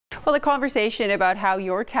Well, a conversation about how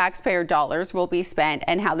your taxpayer dollars will be spent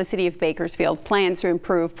and how the City of Bakersfield plans to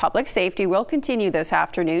improve public safety will continue this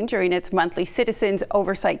afternoon during its monthly Citizens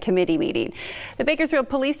Oversight Committee meeting. The Bakersfield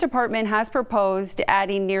Police Department has proposed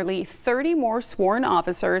adding nearly 30 more sworn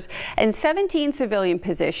officers and 17 civilian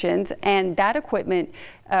positions, and that equipment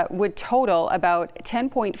would total about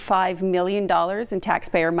 $10.5 million in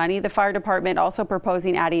taxpayer money. The fire department also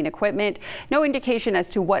proposing adding equipment. No indication as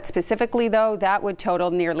to what specifically, though. That would total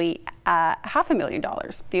nearly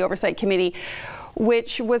 $500,000. The Oversight Committee,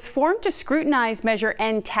 which was formed to scrutinize, measure,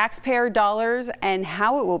 and taxpayer dollars and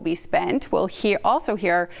how it will be spent, will also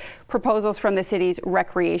hear proposals from the city's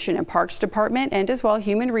Recreation and Parks Department and as well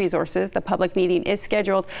Human Resources. The public meeting is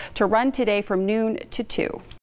scheduled to run today from noon to 2.